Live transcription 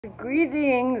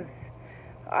Greetings.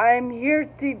 I'm here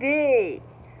today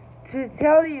to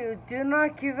tell you, do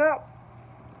not give up.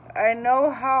 I know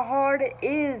how hard it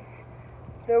is.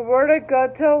 The Word of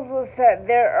God tells us that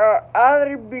there are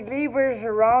other believers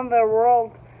around the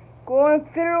world going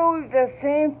through the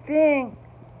same thing.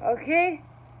 Okay?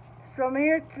 So I'm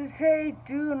here to say,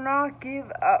 do not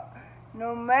give up.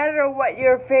 No matter what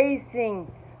you're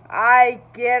facing, I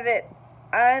get it.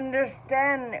 I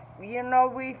understand.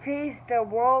 We face the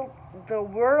world,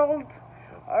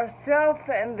 ourselves,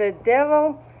 and the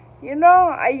devil.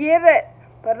 I get it.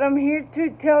 But I'm here to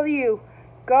tell you,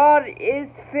 God is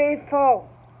faithful.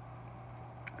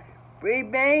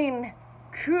 Remain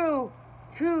true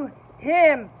to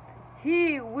Him.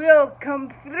 He will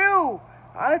come through.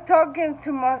 I'm talking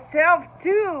to myself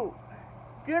too.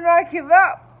 Do not give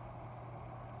up.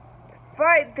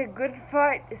 Fight the good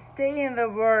fight. Stay in the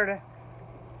Word.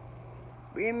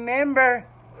 Remember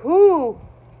who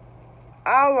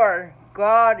our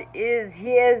God is.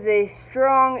 He is a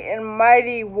strong and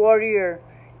mighty warrior.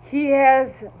 He has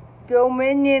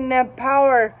dominion and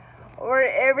power over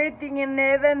everything in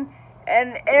heaven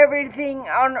and everything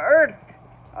on earth.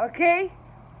 Okay?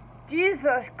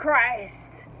 Jesus Christ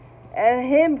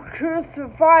and Him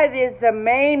crucified is the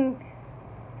main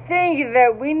thing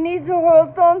that we need to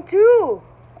hold on to.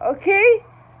 Okay?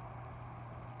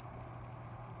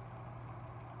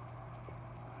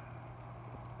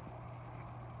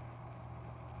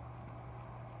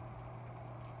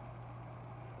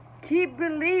 Keep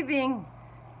believing,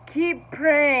 keep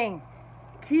praying,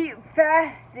 keep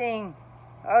fasting,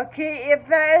 okay? If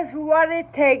that is what it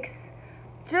takes,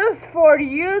 just for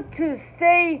you to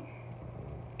stay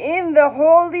in the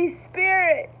Holy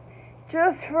Spirit,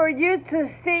 just for you to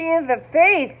stay in the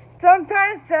faith.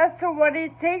 Sometimes that's what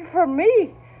it takes for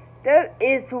me. That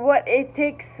is what it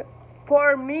takes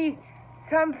for me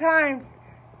sometimes.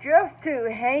 Just to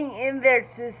hang in there,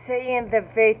 to stay in the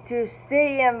faith, to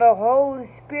stay in the Holy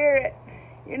Spirit.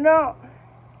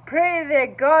 Pray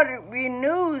that God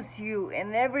renews you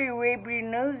in every way,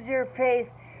 renews your faith,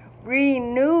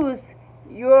 renews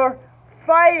your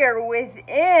fire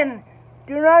within.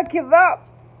 Do not give up.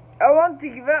 I want to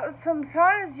give up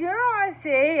sometimes. I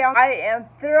say, I am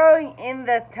throwing in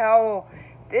the towel.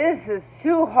 This is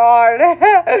too hard.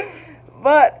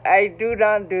 But I do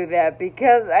not do that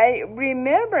because I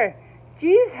remember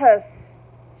Jesus,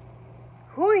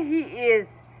 who He is.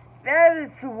 That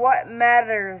is what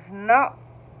matters, not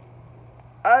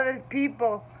other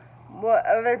people, what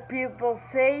other people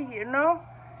say,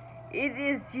 It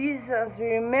is Jesus.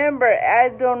 Remember,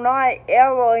 Adonai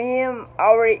Elohim,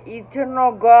 our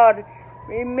eternal God.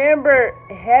 Remember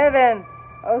heaven,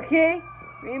 okay?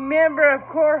 Remember, of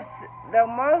course, the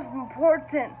most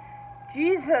important,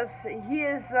 Jesus. He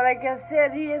is, like I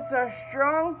said, He is a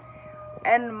strong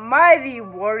and mighty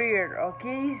warrior,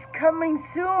 okay? He's coming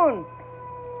soon.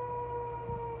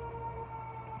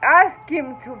 Ask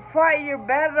Him to fight your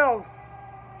battles.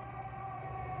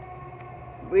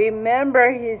 Remember,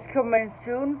 He's coming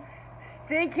soon.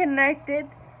 Stay connected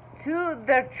to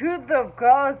the truth of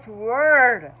God's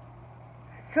Word.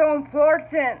 So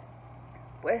important,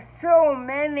 with so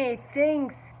many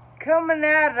things coming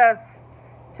at us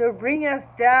to bring us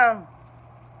down.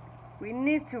 We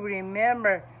need to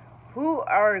remember who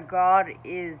our God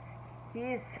is. He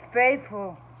is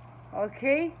faithful,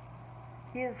 okay?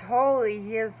 He is holy,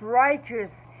 He is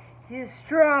righteous, He is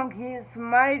strong, He is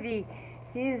mighty,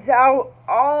 He is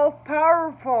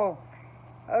all-powerful,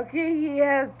 okay? He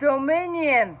has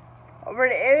dominion over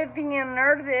everything on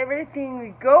earth, everything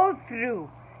we go through,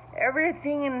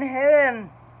 everything in heaven.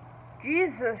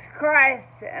 Jesus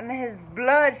Christ and His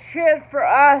blood shed for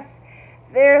us.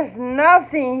 There's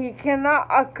nothing He cannot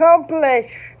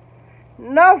accomplish.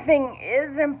 Nothing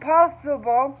is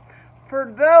impossible for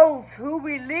those who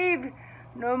believe,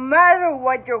 no matter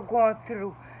what you're going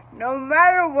through, no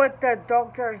matter what the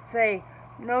doctors say,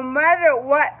 no matter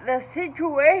what the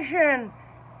situation,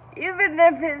 even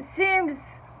if it seems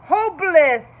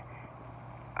hopeless,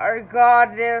 our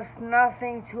God, there's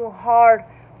nothing too hard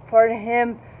for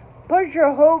Him. Put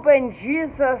your hope in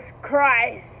Jesus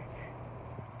Christ,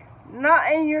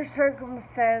 not in your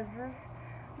circumstances,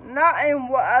 not in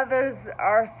what others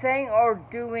are saying or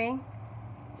doing,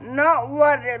 not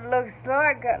what it looks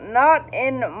like, not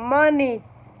in money.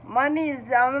 Money is,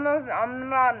 I'm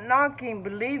not knocking,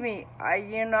 believe me.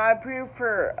 I pray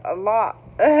for a lot.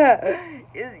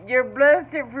 You're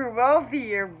blessed if you're wealthy,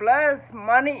 you're blessed.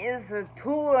 Money is a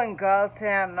tool in God's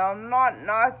hand. I'm not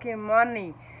knocking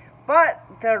money. But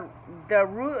the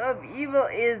root of evil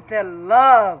is the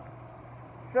love.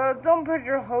 So don't put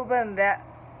your hope in that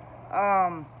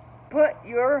Put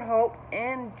your hope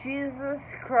in Jesus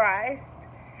Christ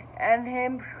and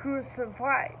Him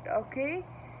crucified, okay?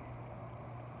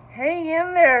 Hang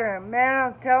in there,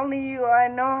 man. I'm telling you, I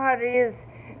know how it is.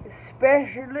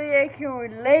 Especially I can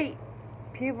relate,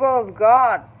 people of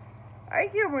God. I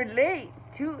can relate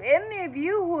to any of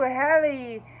you who have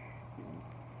a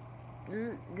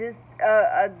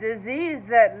disease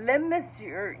that limits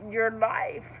your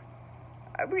life.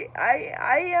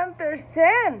 I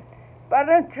understand, but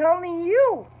I'm telling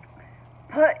you,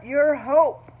 put your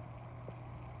hope,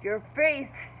 your faith,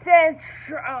 stand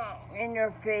strong in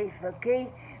your faith, okay?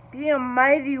 Be a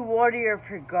mighty warrior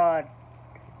for God.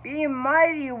 Be a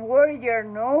mighty warrior.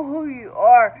 Know who you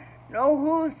are. Know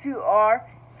whose you are.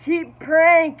 Keep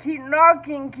praying, keep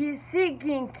knocking, keep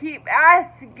seeking, keep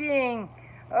asking,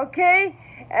 okay?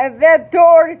 And that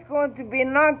door is going to be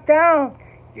knocked down.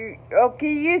 You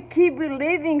keep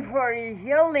believing for your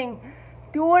healing.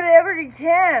 Do whatever you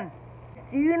can.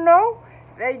 Do you know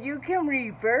that you can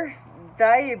reverse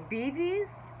diabetes?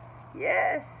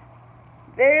 Yes.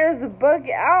 There is a book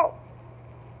out.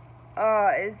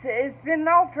 It's been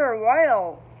out for a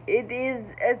while.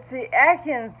 It's the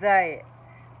Atkins diet.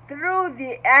 Through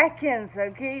the Atkins,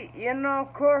 okay?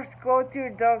 Of course, go to your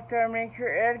doctor, make sure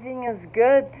everything is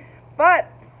good, but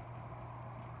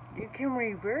you can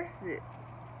reverse it.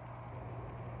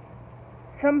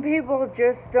 Some people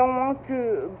just don't want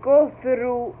to go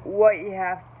through what you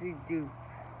have to do.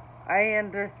 I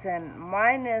understand.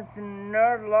 Mine is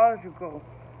neurological.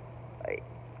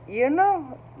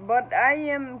 But I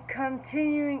am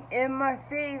continuing in my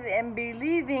faith and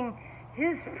believing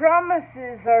His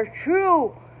promises are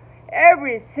true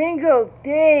every single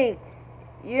day.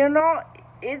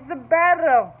 It's a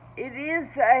battle. It is,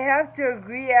 I have to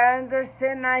agree, I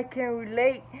understand, I can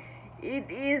relate.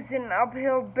 It is an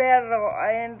uphill battle,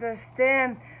 I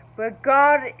understand, but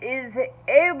God is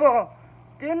able.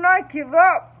 Do not give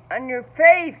up on your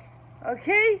faith,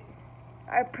 okay?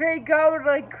 I pray God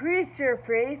will increase your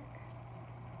faith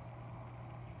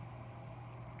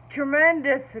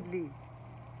tremendously.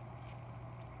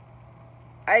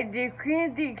 I decree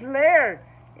and declare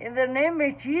in the name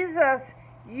of Jesus,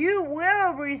 you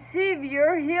will receive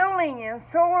your healing, and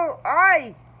so will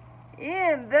I.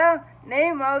 In the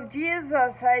name of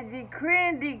Jesus, I decree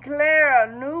and declare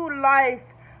a new life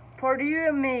for you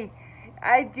and me.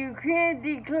 I decree and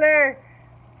declare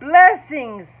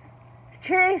blessings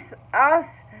chase us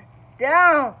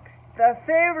down. The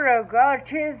favor of God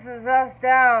chases us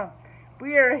down.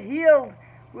 We are healed.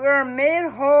 We are made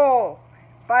whole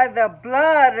by the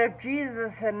blood of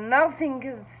Jesus, and nothing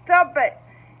can stop it.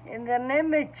 In the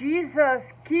name of Jesus,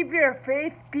 keep your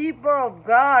faith, people of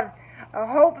God. I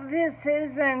hope this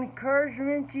is an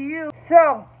encouragement to you.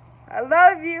 So, I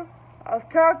love you. I'll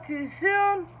talk to you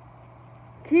soon.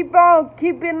 Keep on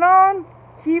keeping on.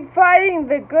 Keep fighting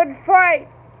the good fight.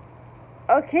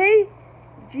 Okay?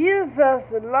 Jesus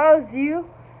loves you.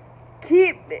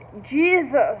 Keep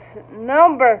Jesus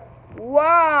number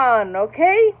one.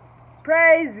 Okay?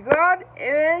 Praise God.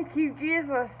 And keep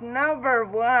Jesus number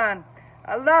one.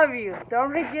 I love you.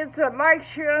 Don't forget to like,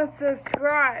 share, and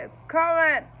subscribe.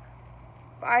 Comment.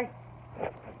 Bye.